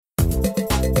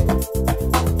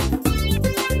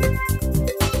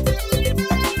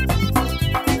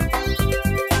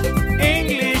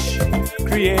English,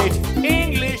 create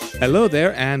English. Hello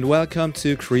there and welcome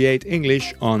to Create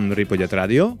English on Ripollet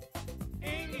Radio.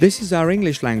 This is our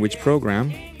English language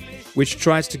program which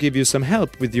tries to give you some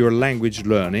help with your language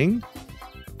learning.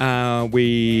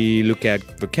 We look at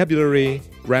vocabulary,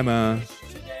 grammar,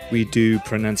 we do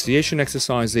pronunciation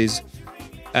exercises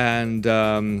and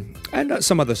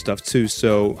some other stuff too.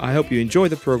 So I hope you enjoy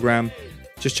the program.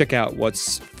 Just check out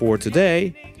what's for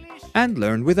today and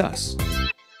learn with us.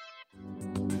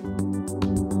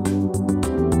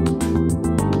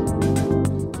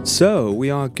 So we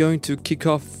are going to kick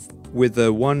off with a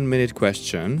 1-minute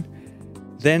question.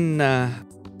 Then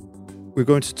we're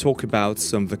going to talk about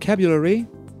some vocabulary,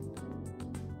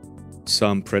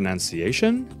 some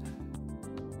pronunciation,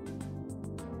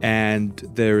 and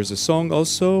there's a song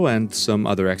also and some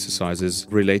other exercises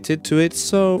related to it.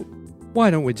 So why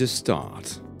don't we just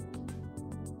start?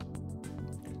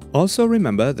 Also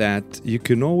remember that you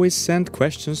can always send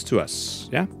questions to us,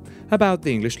 about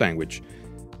the English language.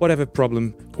 Whatever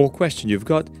problem or question you've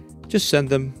got, just send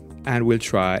them and we'll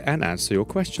try and answer your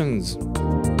questions.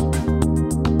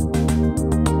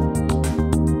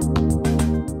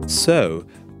 So,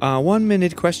 our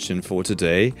 1-minute question for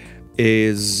today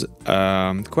is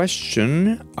a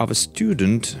question of a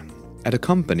student at a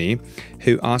company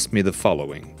who asked me the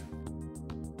following.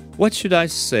 What should I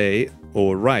say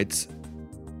or write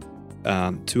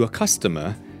to a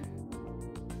customer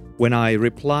when I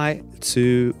reply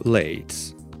too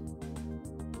late?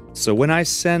 So when I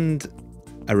send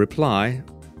a reply,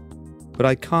 but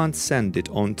I can't send it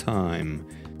on time,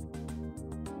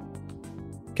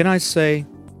 can I say,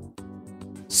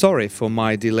 sorry for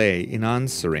my delay in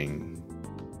answering?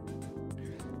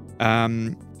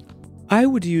 I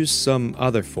would use some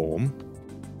other form.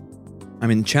 I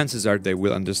mean, chances are they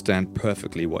will understand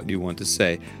perfectly what you want to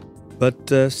say,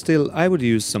 but still, I would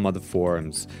use some other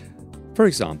forms. For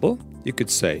example, you could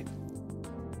say,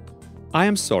 I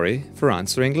am sorry for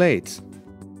answering late.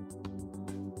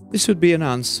 This would be an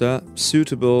answer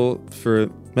suitable for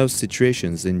most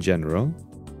situations in general.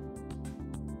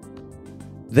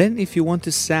 Then if you want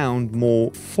to sound more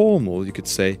formal, you could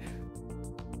say,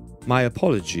 my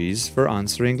apologies for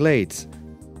answering late.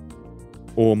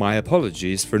 Or my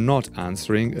apologies for not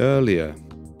answering earlier.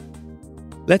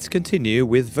 Let's continue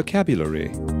with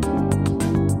vocabulary.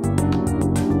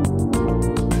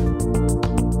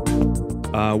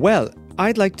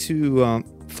 I'd like to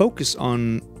focus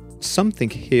on something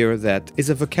here that is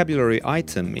a vocabulary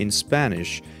item in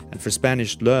Spanish and for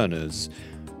Spanish learners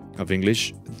of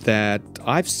English that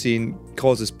I've seen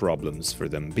causes problems for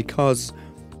them because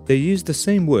they use the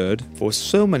same word for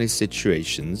so many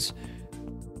situations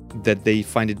that they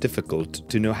find it difficult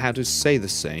to know how to say the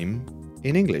same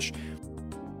in English.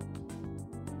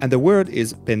 And the word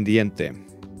is pendiente,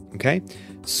 okay?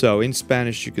 So in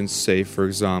Spanish you can say, for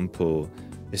example,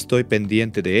 estoy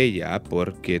pendiente de ella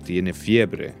porque tiene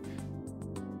fiebre.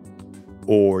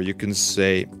 Or you can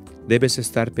say, debes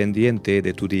estar pendiente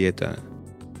de tu dieta.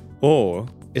 Or,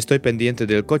 estoy pendiente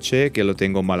del coche que lo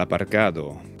tengo mal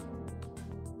aparcado.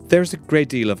 There's a great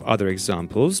deal of other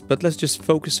examples, but let's just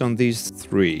focus on these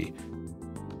 3.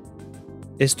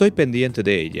 Estoy pendiente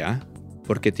de ella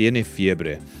porque tiene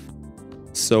fiebre.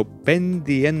 So,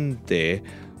 pendiente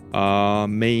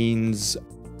means,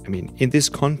 in this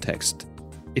context,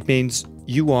 it means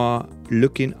you are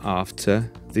looking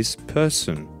after this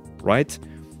person, right?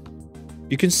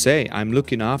 You can say, I'm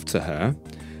looking after her,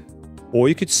 or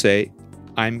you could say,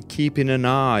 I'm keeping an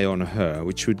eye on her,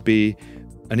 which would be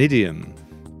an idiom.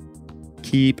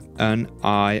 Keep an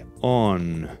eye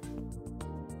on.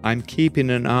 I'm keeping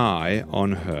an eye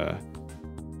on her.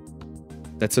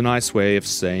 That's a nice way of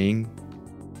saying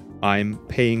I'm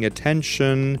paying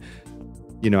attention,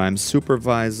 I'm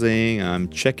supervising, I'm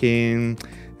checking,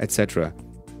 etc.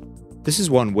 This is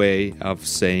one way of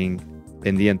saying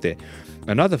pendiente.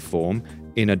 Another form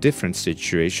in a different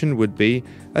situation would be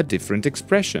a different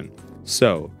expression.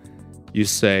 So, you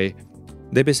say,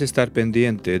 debes estar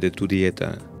pendiente de tu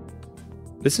dieta.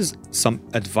 This is some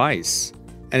advice,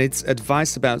 and it's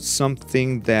advice about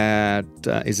something that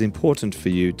is important for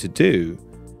you to do.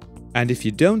 And if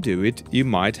you don't do it, you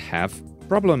might have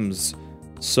problems.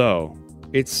 So,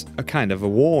 it's a kind of a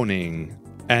warning.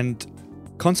 And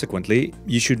consequently,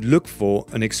 you should look for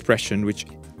an expression which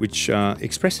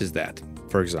expresses that.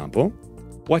 For example,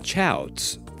 watch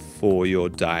out for your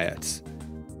diet.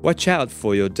 Watch out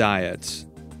for your diet.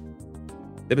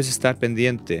 Debes estar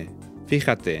pendiente.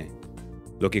 Fíjate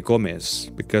lo que comes,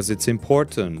 because it's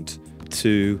important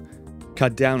to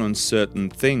cut down on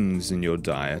certain things in your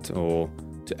diet or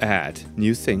to add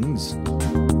new things.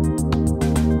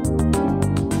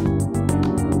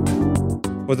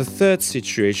 For the third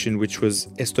situation, which was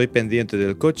estoy pendiente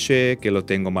del coche que lo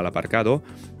tengo mal aparcado,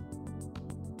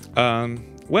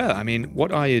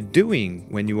 what are you doing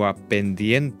when you are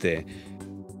pendiente?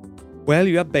 Well,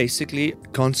 you are basically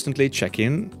constantly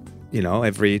checking,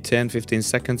 every 10, 15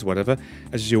 seconds, whatever,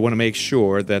 as you want to make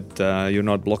sure that you're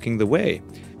not blocking the way.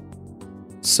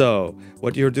 So,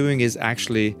 what you're doing is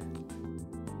actually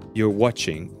you're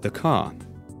watching the car.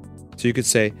 So you could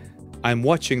say, I'm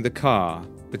watching the car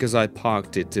because I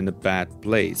parked it in a bad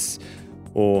place.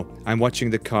 Or I'm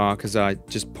watching the car because I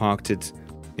just parked it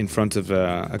in front of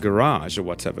a garage or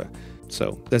whatever.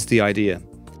 So that's the idea.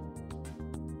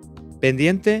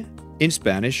 Pendiente in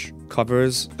Spanish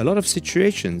covers a lot of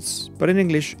situations, but in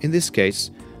English, in this case,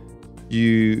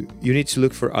 you need to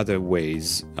look for other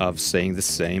ways of saying the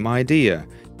same idea.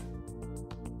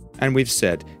 And we've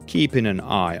said keeping an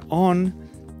eye on,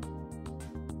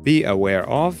 be aware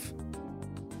of,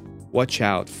 watch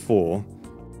out for,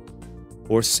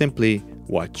 or simply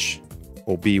watch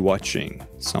or be watching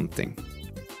something.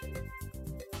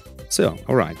 So,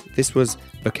 alright, this was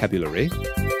vocabulary.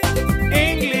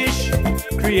 English,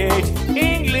 create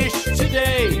English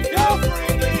today. Go for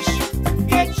English,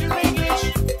 get your English.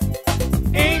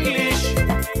 English,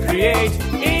 create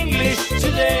English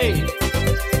today.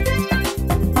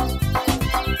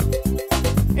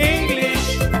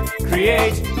 English,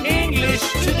 create English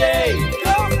today.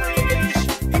 Go for English,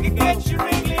 get your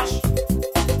English.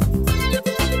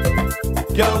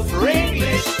 Go for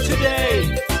English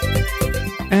today.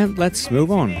 And let's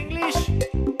move on.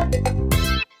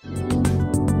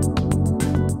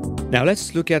 Now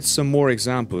let's look at some more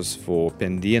examples for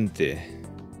pendiente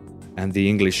and the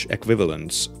English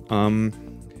equivalents.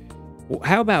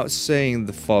 How about saying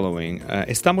the following?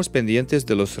 Estamos pendientes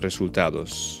de los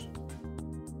resultados.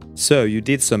 So you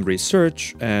did some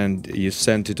research and you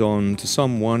sent it on to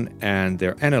someone and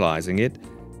they're analyzing it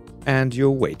and you're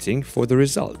waiting for the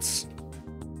results.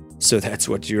 So that's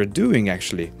what you're doing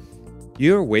actually.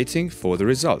 You're waiting for the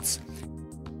results.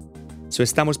 So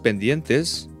estamos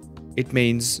pendientes, it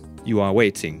means you are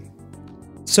waiting.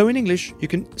 So in English, you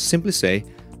can simply say,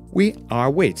 we are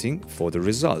waiting for the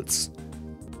results.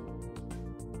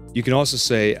 You can also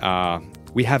say,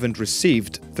 we haven't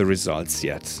received the results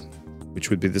yet, which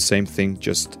would be the same thing,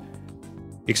 just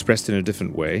expressed in a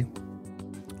different way,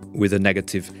 with a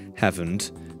negative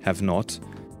haven't, have not,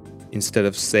 instead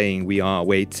of saying we are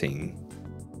waiting.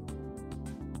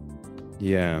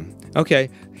 Yeah.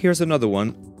 Okay, here's another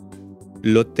one.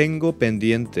 Lo tengo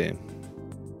pendiente.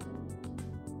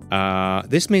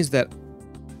 This means that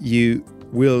you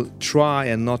will try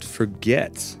and not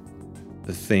forget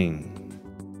the thing.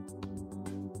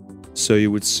 So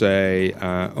you would say,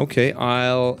 okay,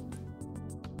 I'll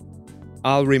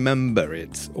remember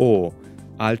it, or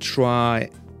I'll try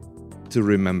to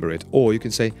remember it. Or you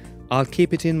can say, I'll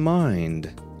keep it in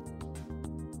mind.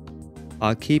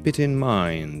 I'll keep it in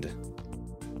mind.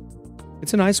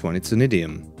 It's a nice one, it's an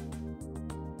idiom.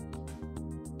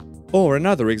 Or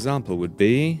another example would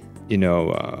be,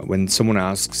 when someone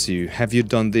asks you, have you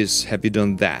done this, have you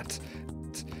done that?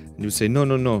 And you say, no,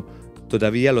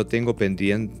 todavía lo tengo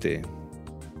pendiente.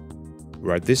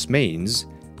 Right, this means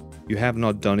you have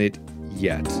not done it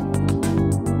yet.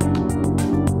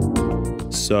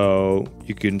 So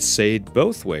you can say it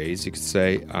both ways. You could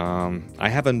say, I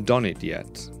haven't done it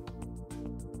yet.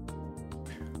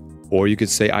 Or you could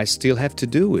say, I still have to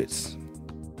do it.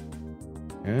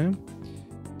 Yeah.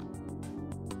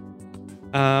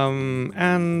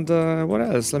 And what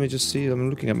else? Let me just see. I'm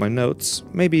looking at my notes.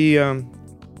 Maybe, I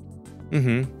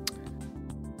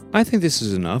think this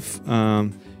is enough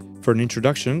for an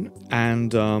introduction.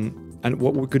 And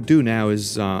what we could do now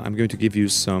is I'm going to give you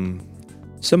some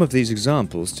of these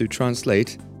examples to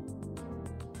translate.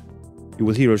 You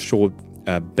will hear a short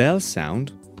bell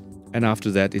sound, and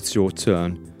after that, it's your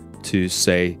turn to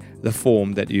say the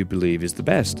form that you believe is the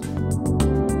best.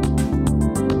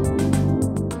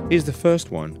 Here's the first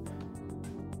one.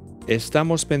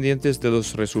 Estamos pendientes de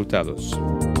los resultados.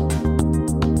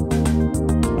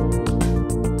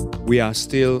 We are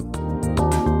still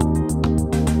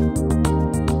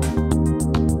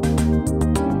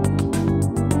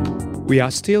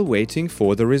waiting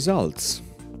for the results.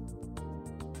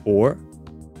 Or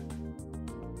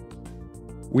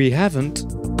we haven't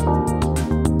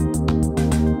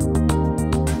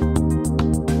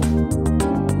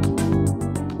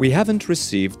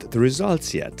received the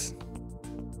results yet.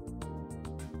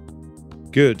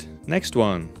 Good. Next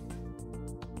one.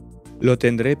 Lo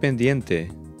tendré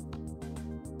pendiente.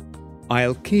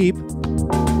 I'll keep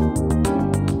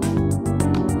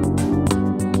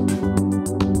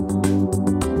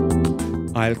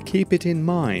it in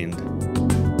mind.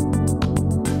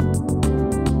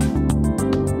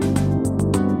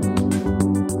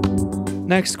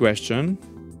 Next question.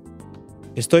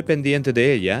 Estoy pendiente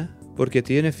de ella porque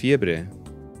tiene fiebre.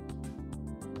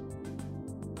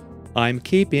 I'm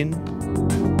keeping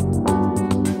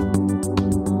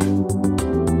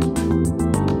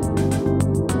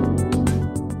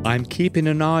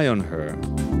an eye on her.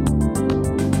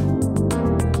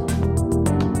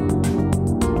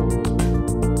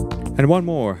 And one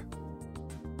more.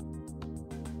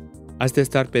 Has de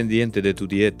estar pendiente de tu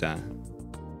dieta.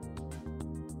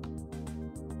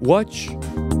 Watch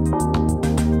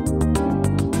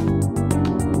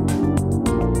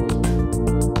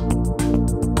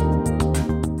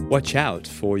out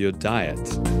for your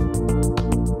diet.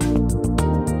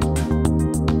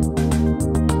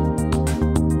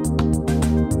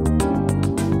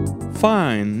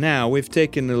 Fine, now we've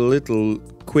taken a little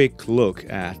quick look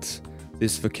at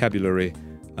this vocabulary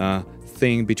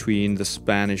thing between the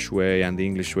Spanish way and the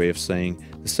English way of saying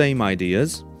the same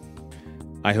ideas.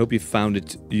 I hope you found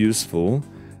it useful.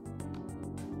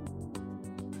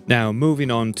 Now,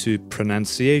 moving on to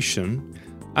pronunciation,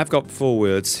 I've got 4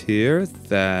 words here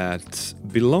that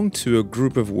belong to a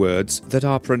group of words that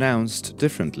are pronounced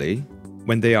differently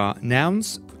when they are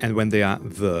nouns and when they are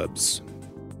verbs.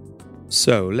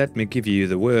 So, let me give you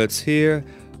the words here.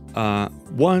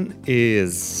 One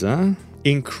is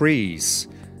increase.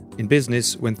 In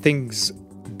business, when things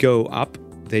go up,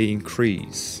 they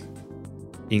increase.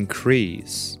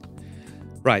 Increase.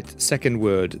 Right, second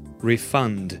word,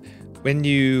 refund. When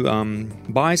you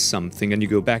buy something and you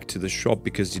go back to the shop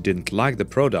because you didn't like the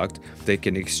product, they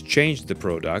can exchange the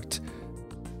product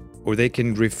or they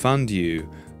can refund you.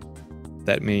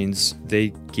 That means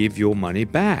they give your money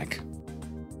back.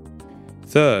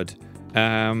 Third,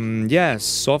 yes,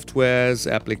 softwares,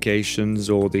 applications,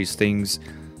 all these things,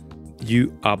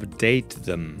 you update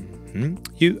them.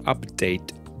 You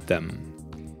update them.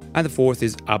 And the fourth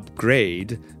is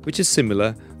upgrade, which is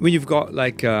similar. When you've got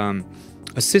like a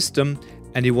system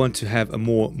and you want to have a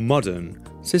more modern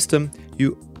system,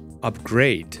 you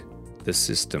upgrade the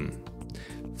system.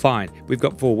 Fine, we've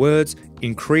got 4 words: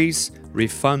 increase,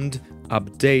 refund,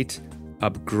 update,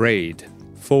 upgrade.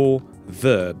 4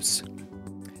 verbs.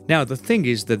 Now, the thing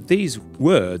is that these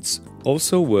words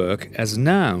also work as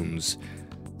nouns.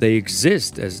 They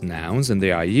exist as nouns and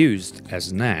they are used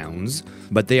as nouns,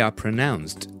 but they are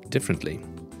pronounced differently.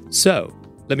 So,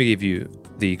 let me give you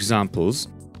the examples.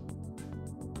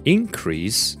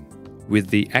 Increase, with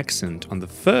the accent on the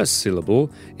first syllable,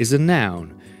 is a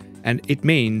noun, and it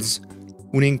means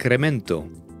un incremento.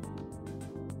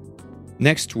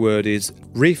 Next word is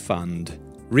refund,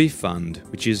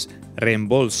 which is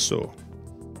reembolso,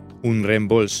 un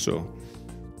reembolso.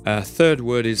 Third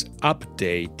word is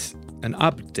update. An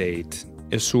update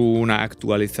es una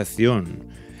actualización.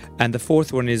 And the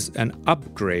fourth one is an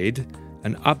upgrade,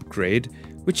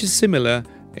 which is similar,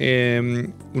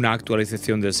 una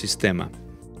actualización del sistema.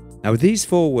 Now, these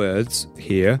 4 words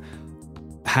here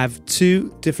have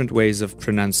 2 different ways of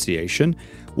pronunciation.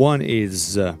 One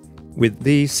is with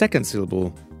the second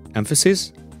syllable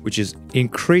emphasis, which is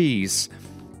increase,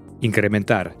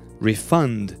 incrementar,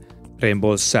 refund,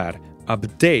 reembolsar,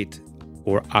 update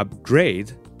or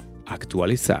upgrade,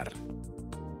 actualizar.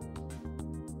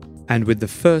 And with the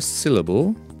first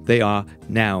syllable, they are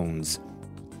nouns.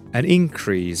 An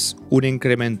increase, un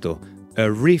incremento, a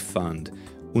refund,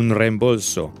 un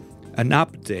reembolso, an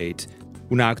update,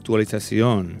 una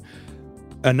actualización,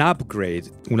 an upgrade,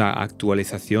 una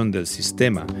actualización del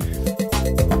sistema.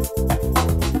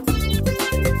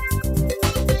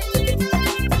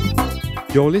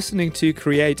 You're listening to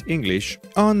Create English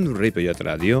on Ripollet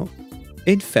Radio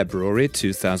in February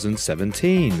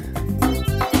 2017.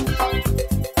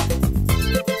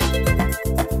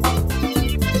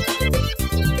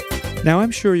 Now,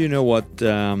 I'm sure you know what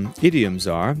idioms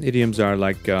are. Idioms are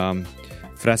like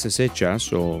frases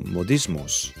hechas or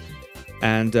modismos.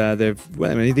 And the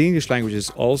English language is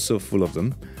also full of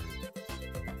them.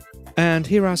 And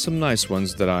here are some nice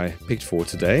ones that I picked for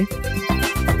today.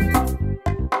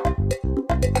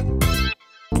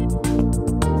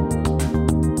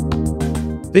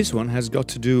 This one has got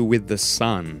to do with the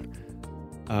sun.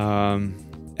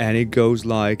 And it goes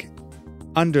like,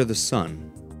 under the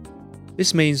sun.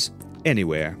 This means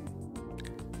anywhere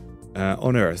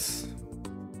on Earth.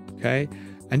 Okay?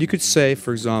 And you could say,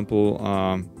 for example,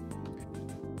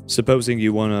 supposing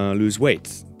you want to lose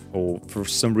weight, or for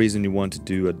some reason you want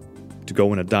to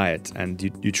go on a diet, and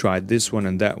you tried this one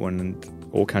and that one, and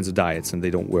all kinds of diets and they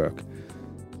don't work.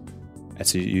 And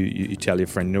so you tell your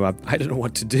friend, I don't know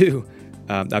what to do.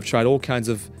 I've tried all kinds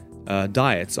of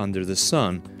diets under the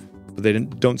sun, but they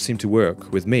don't seem to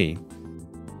work with me.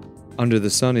 Under the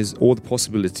sun is all the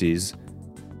possibilities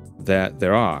that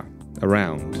there are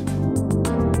around.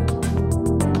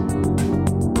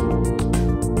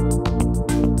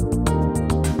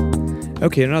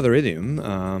 Okay, another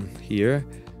idiom here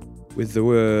with the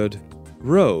word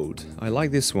road. I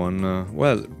like this one.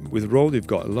 With road you've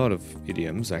got a lot of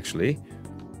idioms actually.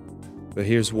 But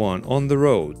here's one. On the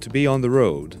road. To be on the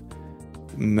road.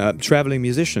 Traveling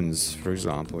musicians, for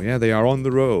example. They are on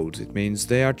the road. It means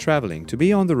they are traveling. To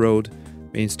be on the road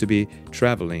means to be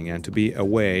traveling and to be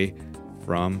away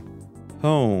from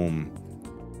home.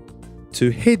 To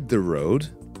hit the road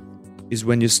is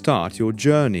when you start your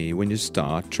journey, when you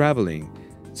start traveling.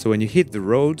 So when you hit the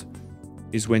road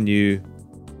is when you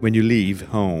leave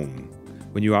home.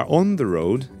 When you are on the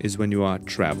road is when you are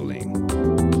traveling.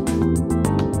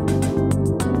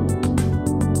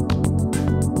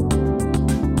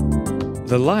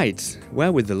 The light.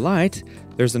 Well, with the light,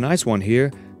 there's a nice one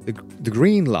here. The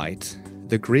green light.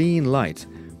 The green light.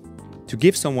 To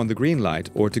give someone the green light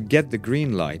or to get the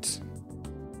green light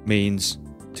means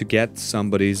to get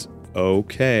somebody's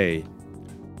okay.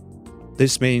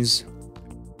 This means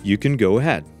you can go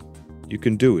ahead. You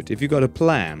can do it. If you got a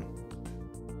plan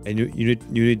and you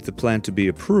need the plan to be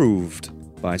approved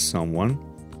by someone,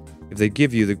 if they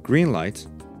give you the green light,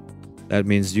 that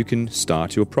means you can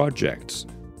start your project.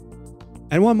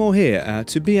 And one more here,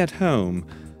 to be at home.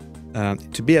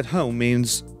 To be at home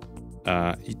means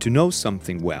to know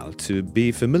something well, to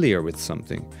be familiar with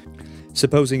something.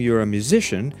 Supposing you're a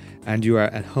musician and you are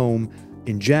at home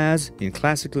in jazz, in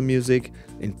classical music,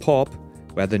 in pop,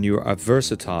 well then you are a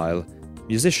versatile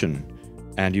musician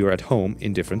and you are at home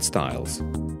in different styles.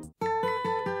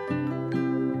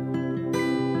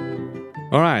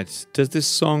 Alright, does this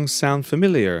song sound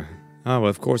familiar? Oh, well,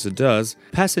 of course it does.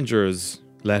 Passengers,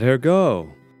 let her go.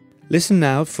 Listen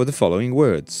now for the following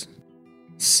words.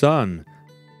 Sun,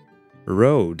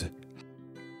 road,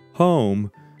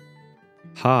 home,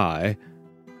 high,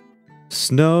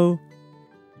 snow,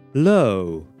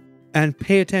 low. And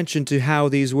pay attention to how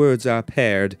these words are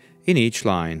paired in each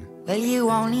line. Well, you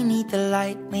only need the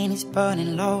light when it's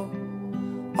burning low.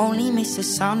 Only miss the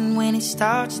sun when it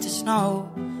starts to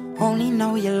snow. Only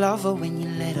know you love her when you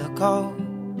let her go.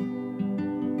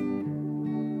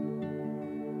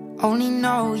 Only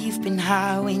know you've been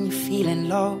high when you're feeling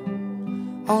low.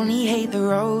 Only hate the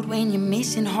road when you're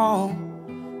missing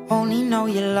home. Only know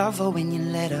you love her when you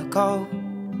let her go.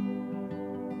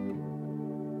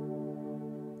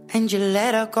 And you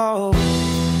let her go.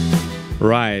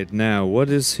 Right, now what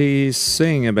does he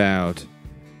sing about?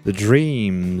 The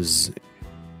dreams.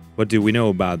 What do we know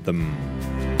about them?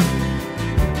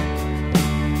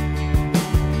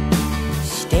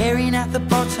 Staring at the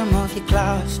bottom of your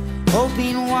glass,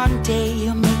 hoping one day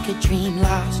you'll make a dream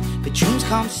last. But dreams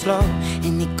come slow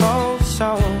and they go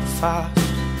so fast.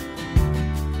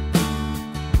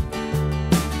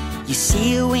 You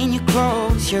see it when you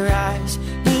close your eyes.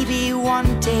 Maybe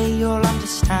one day you'll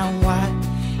understand why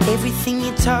everything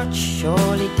you touch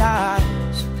surely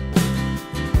dies.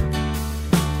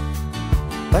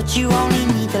 But you only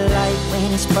need the light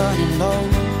when it's burning low.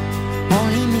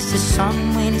 Only miss the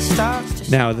sun when it starts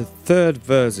to... Now the third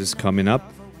verse is coming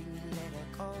up.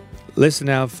 Listen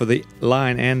out for the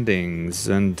line endings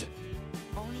and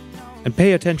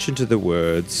pay attention to the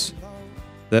words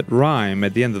that rhyme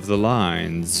at the end of the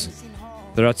lines.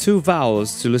 There are two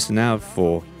vowels to listen out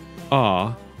for,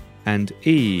 R and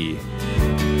E.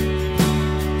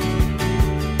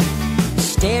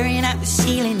 Staring at the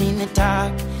ceiling in the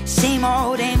dark, same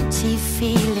old empty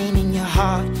feeling in your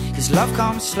heart. 'Cause love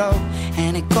comes slow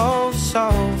and it goes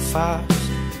so fast.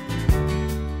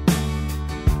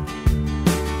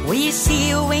 Well, you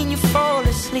see it when you fall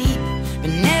asleep, but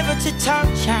never to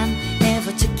touch and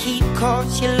never to keep.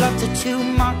 'Cause you loved her too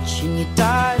much and you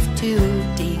dive too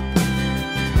deep.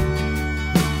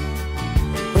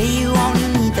 Well, you only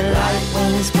need the light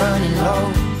when it's burning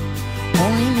low.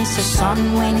 Only miss the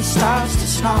sun when it starts to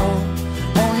snow.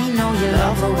 Only know you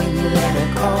love her when you let her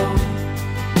go.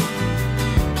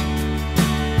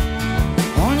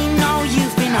 Only know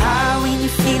you've been high when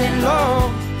you're feeling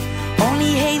low.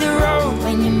 Only hate the road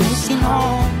when you're missing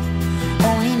home.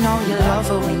 Only know you love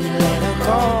her when you let her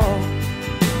go.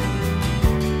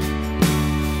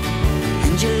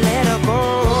 And you let her go.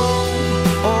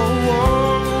 Oh,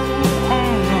 oh,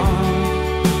 oh, oh.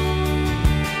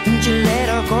 And you let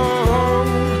her go.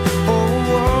 Oh,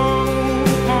 oh,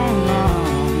 oh, oh.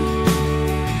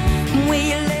 Will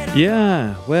you let her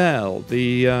Yeah, well,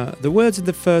 the words in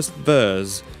the first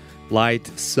verse, light,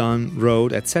 sun,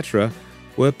 road, etc.,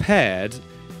 were paired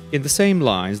in the same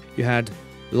lines. You had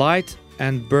light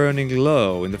and burning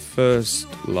low in the first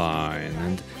line,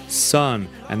 and sun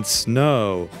and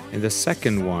snow in the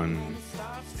second one,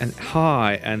 and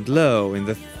high and low in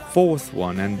the fourth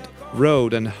one, and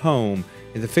road and home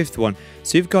in the fifth one.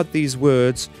 So you've got these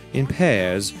words in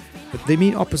pairs, but they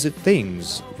mean opposite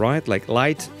things, right? Like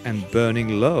light and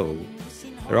burning low.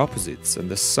 They're opposites, and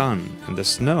the sun and the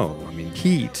snow, I mean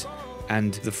heat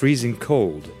and the freezing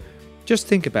cold. Just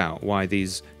think about why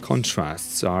these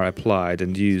contrasts are applied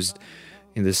and used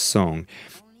in this song.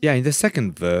 Yeah, in the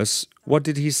second verse, what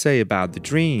did he say about the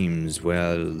dreams?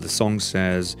 Well, the song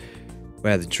says,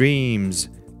 where the dreams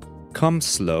come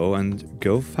slow and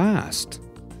go fast.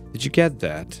 Did you get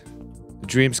that? The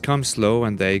dreams come slow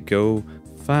and they go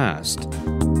fast.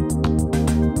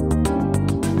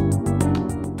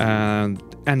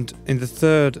 And in the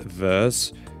third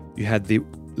verse, you had the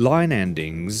line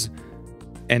endings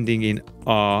ending in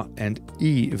R and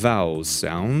E vowel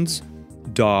sounds,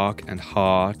 dark and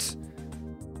heart,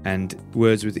 and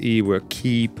words with E were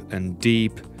keep and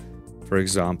deep, for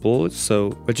example.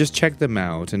 But just check them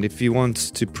out, and if you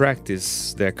want to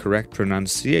practice their correct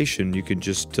pronunciation, you can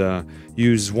just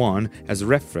use one as a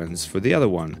reference for the other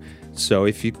one. So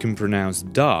if you can pronounce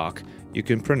dark, you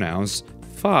can pronounce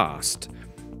fast,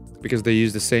 because they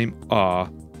use the same R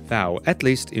vowel, at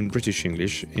least in British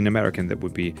English. In American, that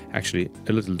would be actually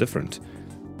a little different.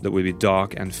 That would be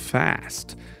dark and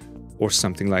fast, or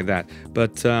something like that.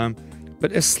 But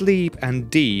asleep and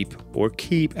deep, or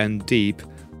keep and deep,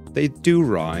 they do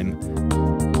rhyme.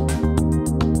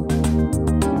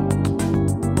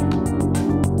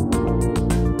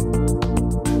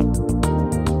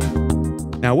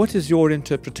 Now, what is your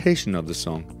interpretation of the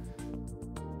song?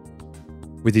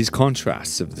 With these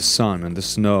contrasts of the sun and the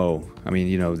snow, I mean,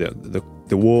 you know, the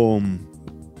warm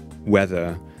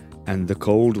weather and the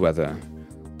cold weather,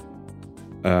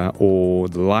 or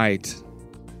the light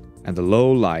and the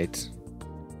low light,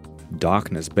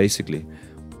 darkness, basically.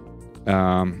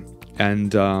 I don't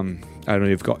know,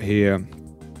 you've got here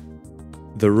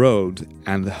the road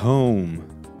and the home,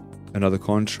 another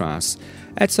contrast,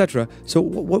 etc. So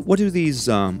what do these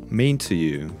mean to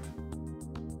you?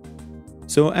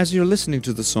 So as you're listening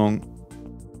to the song,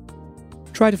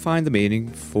 try to find the meaning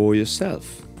for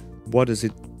yourself. What does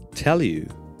it tell you?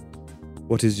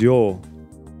 What is your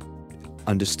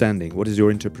understanding? What is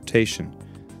your interpretation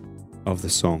of the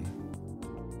song?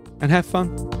 And have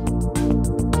fun.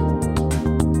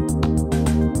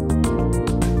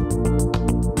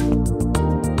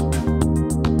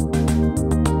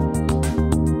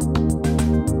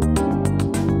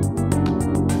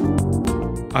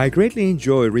 I greatly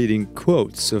enjoy reading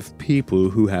quotes of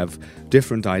people who have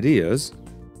different ideas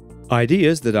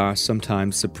that are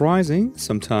sometimes surprising,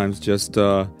 sometimes just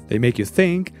they make you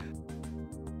think,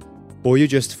 or you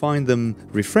just find them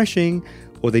refreshing,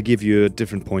 or they give you a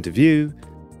different point of view.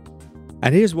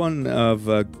 And here's one of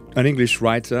an English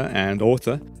writer and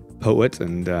author, poet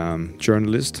and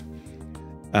journalist,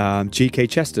 G.K.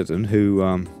 Chesterton,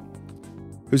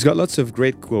 who's got lots of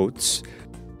great quotes.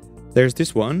 There's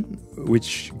this one,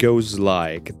 which goes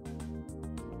like,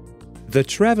 "The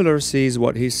traveler sees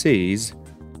what he sees,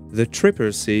 the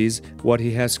tripper sees what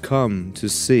he has come to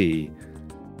see."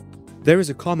 There is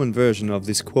a common version of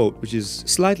this quote, which is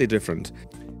slightly different.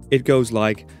 It goes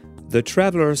like, "The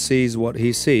traveler sees what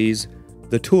he sees,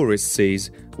 the tourist sees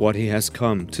what he has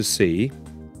come to see."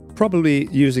 Probably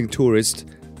using tourist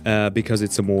because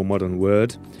it's a more modern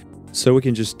word. So we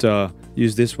can just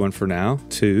use this one for now,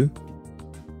 too.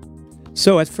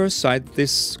 So at first sight,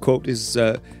 this quote is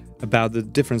about the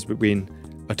difference between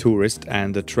a tourist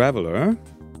and a traveler.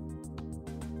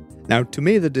 Now, to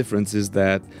me, the difference is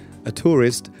that a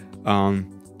tourist,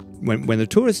 when a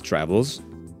tourist travels,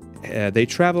 they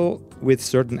travel with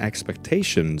certain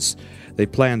expectations. They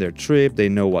plan their trip, they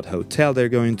know what hotel they're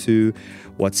going to,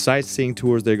 what sightseeing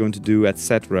tours they're going to do,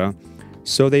 etc.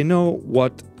 So they know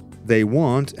what they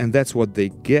want, and that's what they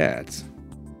get.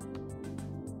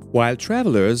 While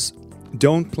travelers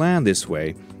don't plan this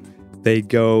way. They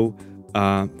go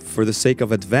for the sake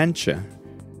of adventure,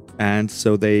 and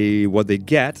so what they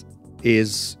get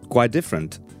is quite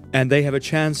different, and they have a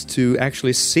chance to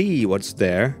actually see what's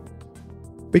there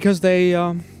because they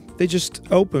just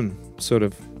open sort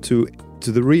of to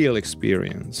the real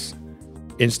experience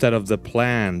instead of the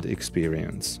planned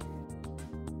experience.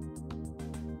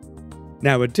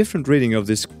 Now, a different reading of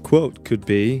this quote could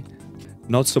be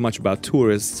not so much about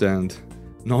tourists and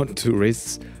not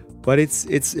tourists, but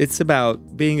it's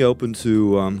about being open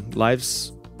to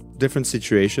life's different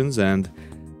situations and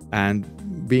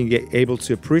being able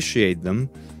to appreciate them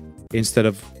instead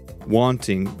of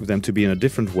wanting them to be in a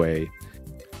different way.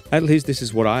 At least this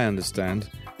is what I understand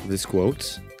this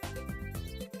quote.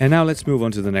 And now let's move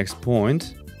on to the next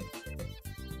point.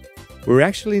 We're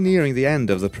actually nearing the end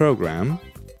of the program,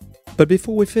 but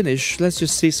before we finish, let's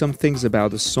just see some things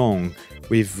about the song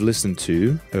we've listened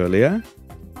to earlier,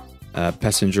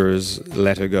 Passengers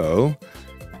Let Her Go.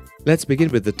 Let's begin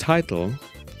with the title,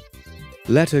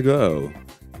 Let Her Go.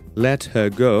 Let her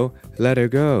go, let her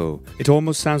go. It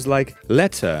almost sounds like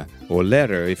letter or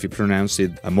letter if you pronounce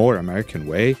it a more American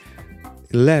way.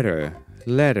 Letter,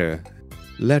 letter,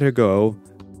 let her go,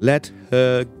 let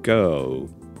her go.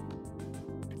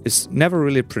 It's never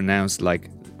really pronounced like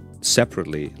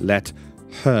separately, let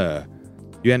her.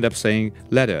 You end up saying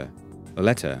letter, a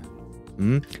letter.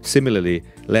 Similarly,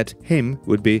 let him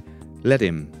would be let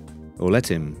him or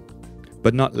let him,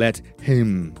 but not let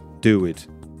him do it.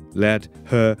 Let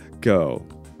her go.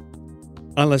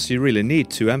 Unless you really need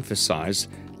to emphasize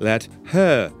let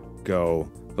her go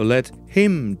or let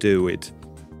him do it.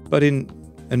 But in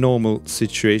a normal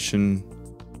situation,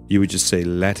 you would just say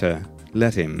let her,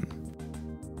 let him.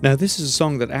 Now this is a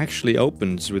song that actually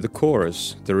opens with the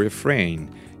chorus, the refrain.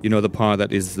 You know, the part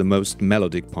that is the most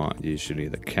melodic part, usually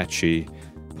the catchy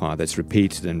part that's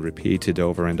repeated and repeated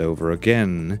over and over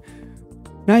again.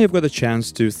 Now you've got a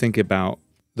chance to think about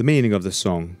the meaning of the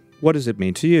song. What does it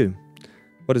mean to you?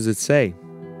 What does it say?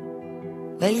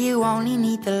 Well, you only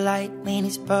need the light when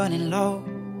it's burning low.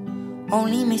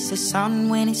 Only miss the sun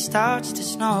when it starts to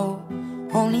snow.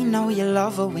 Only know you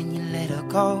love her when you let her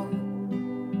go.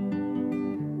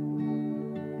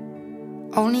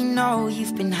 Only know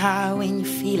you've been high when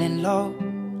you're feeling low.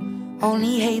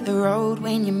 Only hate the road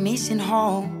when you're missing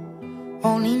home.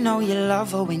 Only know you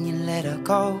love her when you let her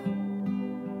go.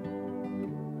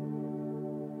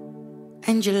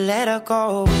 And you let her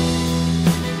go.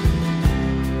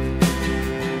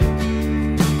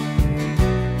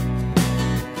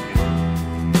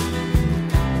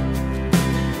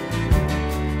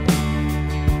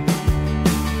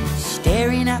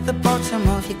 Staring at the bottom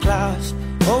of your glass,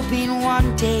 hoping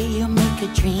one day you'll make a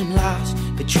dream last.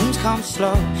 But dreams come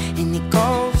slow and they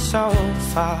go so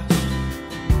fast.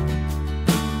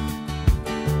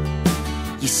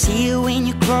 You see it when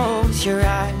you close your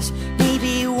eyes.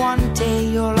 Maybe one day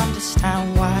you'll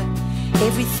understand why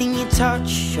everything you touch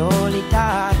surely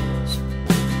dies.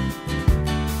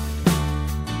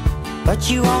 But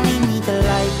you only need the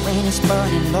light when it's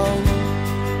burning low.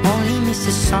 Only miss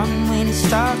the sun when it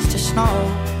starts to snow.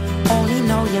 Only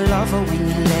know you love her when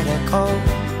you let her go.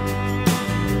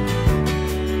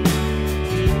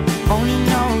 Only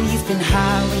know you've been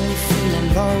high when you're feeling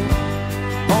low.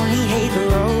 Only hate the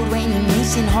road when you're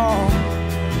missing home.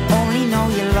 Only know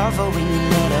you love her when you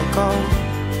let her go.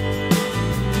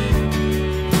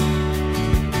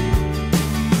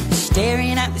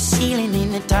 Staring at the ceiling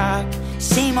in the dark,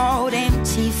 same old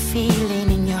empty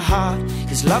feeling in your heart.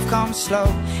 'Cause love comes slow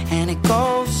and it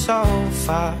goes so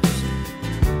fast.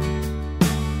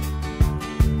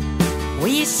 Well,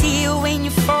 you see it when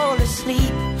you fall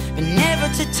asleep, but never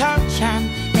to touch and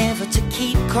never to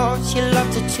keep. 'Cause you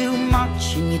loved her too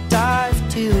much and you dive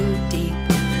too deep.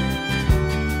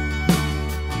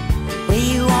 Well,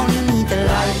 you only need the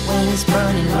light when it's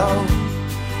burning low.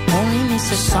 Only miss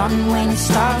the sun when it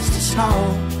starts to snow.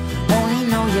 Only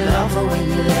know you love her when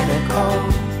you let her go.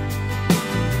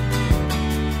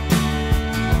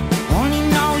 Only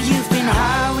know you've been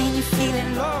high when you're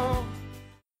feeling low.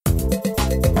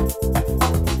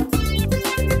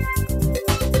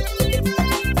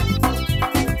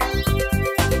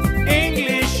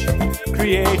 English,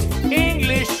 create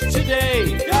English today.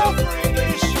 Go for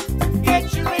English, get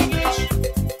your English.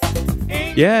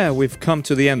 Yeah, we've come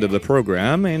to the end of the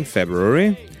program in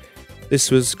February.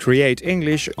 This was Create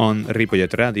English on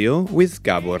Ripollet Radio with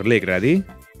Gabor Legradi.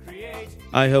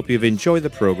 I hope you've enjoyed the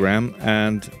program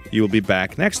and you'll be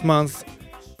back next month.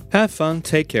 Have fun,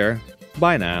 take care,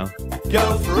 bye now.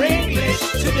 Go for English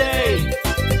today.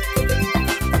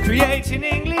 Creating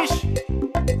English.